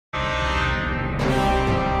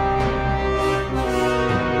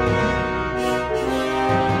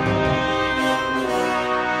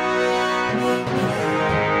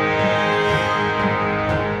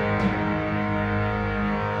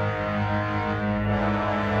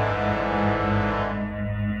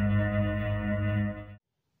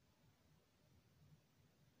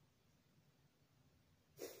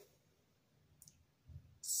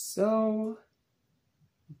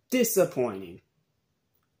disappointing.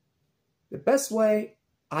 The best way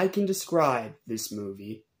I can describe this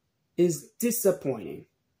movie is disappointing.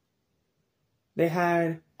 They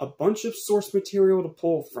had a bunch of source material to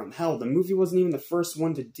pull from. Hell, the movie wasn't even the first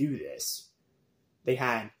one to do this. They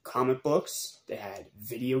had comic books, they had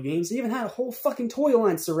video games, they even had a whole fucking toy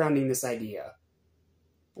line surrounding this idea.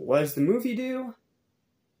 But what does the movie do?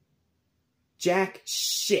 Jack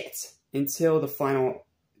shit until the final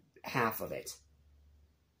half of it.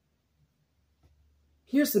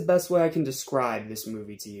 Here's the best way I can describe this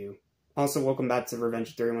movie to you. Also, welcome back to Revenge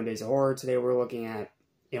of 31 Days of Horror. Today we're looking at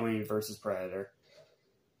Alien vs. Predator.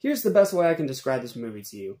 Here's the best way I can describe this movie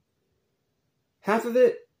to you. Half of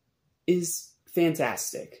it is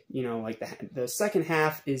fantastic. You know, like the second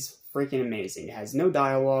half is freaking amazing. It has no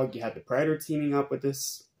dialogue. You have the Predator teaming up with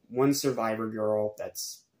this one survivor girl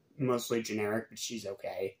that's mostly generic, but she's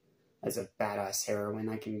okay. As a badass heroine,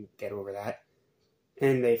 I can get over that.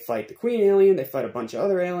 And they fight the Queen Alien, they fight a bunch of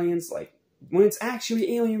other aliens. Like, when it's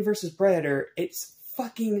actually Alien vs. Predator, it's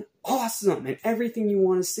fucking awesome and everything you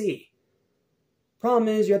want to see. Problem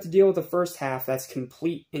is, you have to deal with the first half that's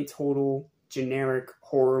complete and total generic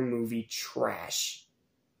horror movie trash.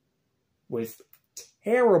 With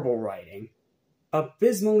terrible writing,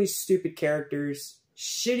 abysmally stupid characters,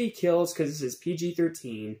 shitty kills because this is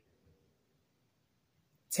PG-13,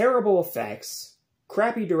 terrible effects,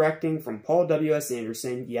 crappy directing from Paul W.S.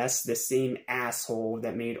 Anderson, yes, the same asshole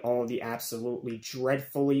that made all the absolutely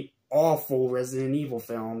dreadfully awful Resident Evil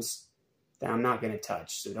films that I'm not going to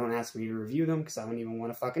touch, so don't ask me to review them because I don't even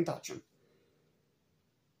want to fucking touch them.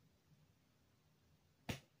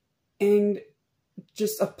 And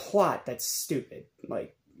just a plot that's stupid.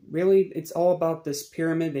 Like, really, it's all about this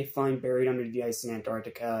pyramid they find buried under the ice in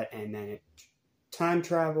Antarctica, and then it time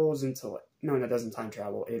travels into... No, it doesn't time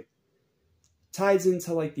travel. It ties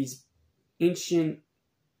into, like, these ancient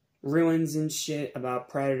ruins and shit about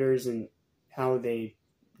predators and how they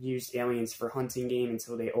used aliens for hunting game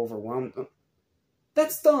until they overwhelmed them.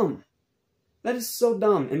 That's dumb. That is so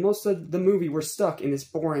dumb. And most of the movie, we're stuck in this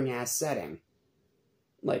boring-ass setting.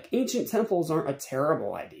 Like, ancient temples aren't a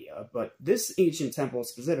terrible idea, but this ancient temple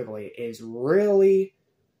specifically is really,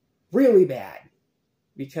 really bad.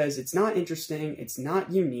 Because it's not interesting, it's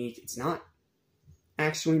not unique, it's not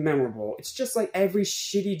actually memorable. It's just like every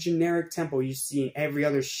shitty generic temple you see in every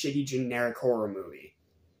other shitty generic horror movie.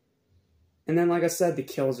 And then, like I said, the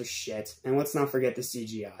kills are shit. And let's not forget the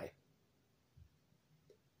CGI.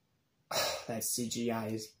 That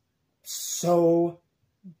CGI is so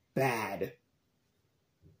bad.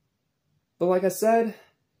 But like I said,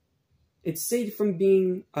 it's saved from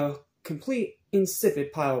being a complete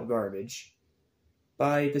insipid pile of garbage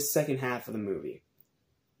by the second half of the movie,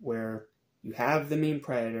 where you have the main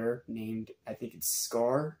predator named, I think it's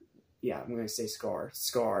Scar. Yeah, I'm going to say Scar.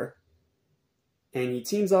 Scar. And he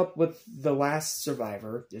teams up with the last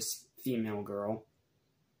survivor, this female girl,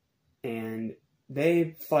 and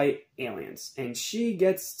they fight aliens. And she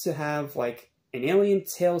gets to have, like, an alien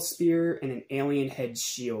tail spear and an alien head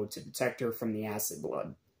shield to protect her from the acid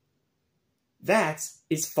blood. That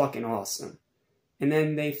is fucking awesome. And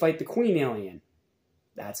then they fight the Queen Alien.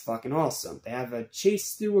 That's fucking awesome. They have a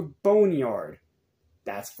chase through a boneyard.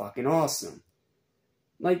 That's fucking awesome.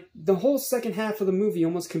 Like, the whole second half of the movie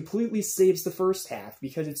almost completely saves the first half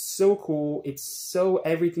because it's so cool, it's so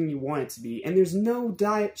everything you want it to be, and there's no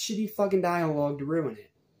shitty fucking dialogue to ruin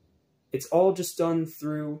it. It's all just done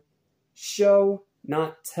through show,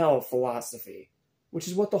 not tell philosophy, which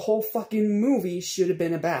is what the whole fucking movie should have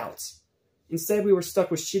been about. Instead, we were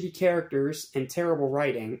stuck with shitty characters and terrible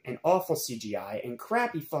writing and awful CGI and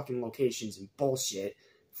crappy fucking locations and bullshit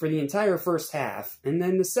for the entire first half, and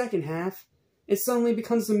then the second half, it suddenly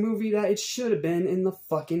becomes the movie that it should have been in the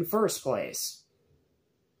fucking first place.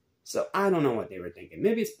 So, I don't know what they were thinking.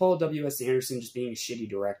 Maybe it's Paul W.S. Anderson just being a shitty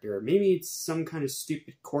director. Maybe it's some kind of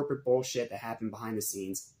stupid corporate bullshit that happened behind the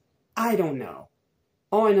scenes. I don't know.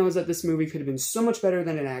 All I know is that this movie could have been so much better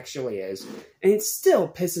than it actually is, and it still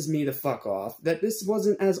pisses me the fuck off that this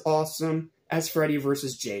wasn't as awesome as Freddy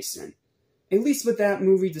vs. Jason. At least with that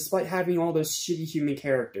movie, despite having all those shitty human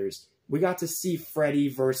characters, we got to see Freddy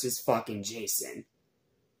versus fucking Jason.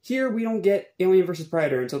 Here, we don't get Alien vs.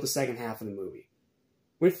 Predator until the second half of the movie.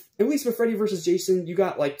 At least with Freddy vs. Jason, you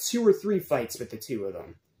got like 2 or 3 fights with the two of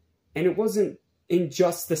them. And it wasn't in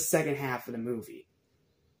just the second half of the movie.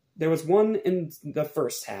 There was one in the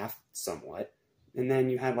first half, somewhat, and then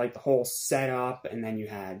you had like the whole setup, and then you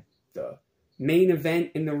had the main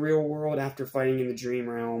event in the real world after fighting in the dream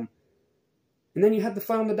realm, and then you had the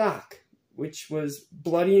fight on the dock, which was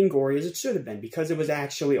bloody and gory as it should have been, because it was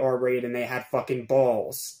actually R-rated and they had fucking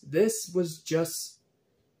balls. This was just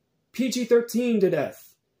PG-13 to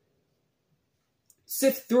death.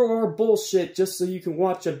 Sift through our bullshit just so you can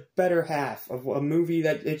watch a better half of a movie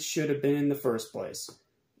that it should have been in the first place.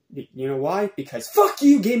 You know why? Because fuck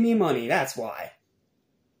you gave me money, that's why.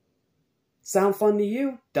 Sound fun to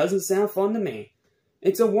you? Doesn't sound fun to me.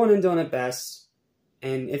 It's a one and done at best,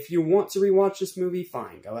 and if you want to rewatch this movie,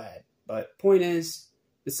 fine, go ahead. But point is,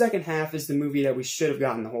 the second half is the movie that we should have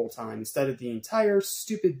gotten the whole time, instead of the entire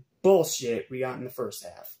stupid bullshit we got in the first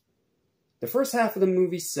half. The first half of the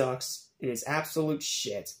movie sucks, and is absolute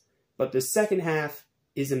shit, but the second half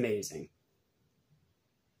is amazing.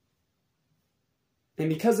 And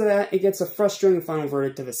because of that, it gets a frustrating final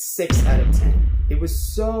verdict of a 6 out of 10. It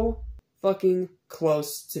was so fucking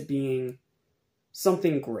close to being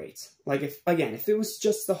something great. Like, if it was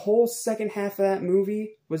just the whole second half of that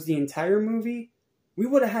movie was the entire movie, we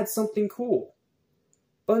would have had something cool.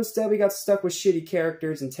 But instead, we got stuck with shitty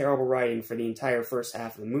characters and terrible writing for the entire first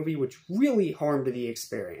half of the movie, which really harmed the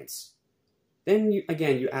experience. Then, you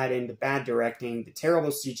add in the bad directing, the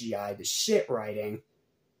terrible CGI, the shit writing,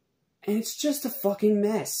 and it's just a fucking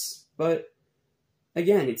mess. But,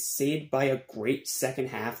 again, it's saved by a great second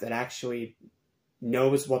half that actually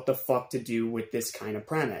knows what the fuck to do with this kind of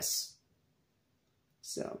premise.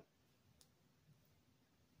 So,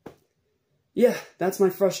 yeah, that's my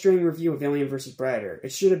frustrating review of Alien vs. Predator.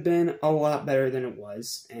 It should have been a lot better than it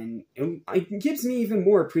was, and it gives me even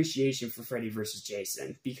more appreciation for Freddy vs.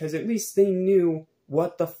 Jason, because at least they knew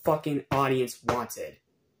what the fucking audience wanted.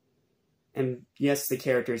 And yes, the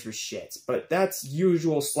characters were shit, but that's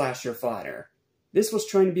usual slasher fodder. This was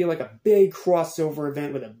trying to be like a big crossover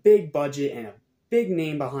event with a big budget and a big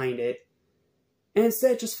name behind it, and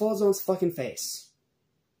instead it just falls on its fucking face.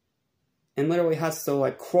 And literally has to,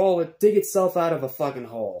 like, dig itself out of a fucking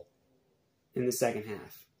hole in the second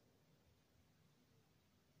half.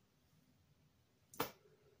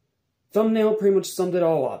 Thumbnail pretty much summed it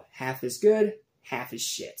all up. Half is good, half is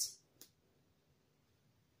shit.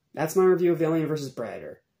 That's my review of Alien vs.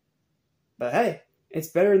 Predator. But hey, it's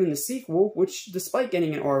better than the sequel, which, despite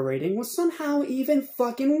getting an R rating, was somehow even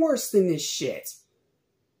fucking worse than this shit.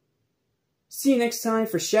 See you next time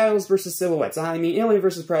for Shadows vs. Silhouettes. Alien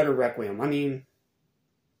vs. Predator Requiem.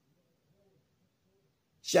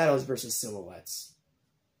 Shadows vs. Silhouettes.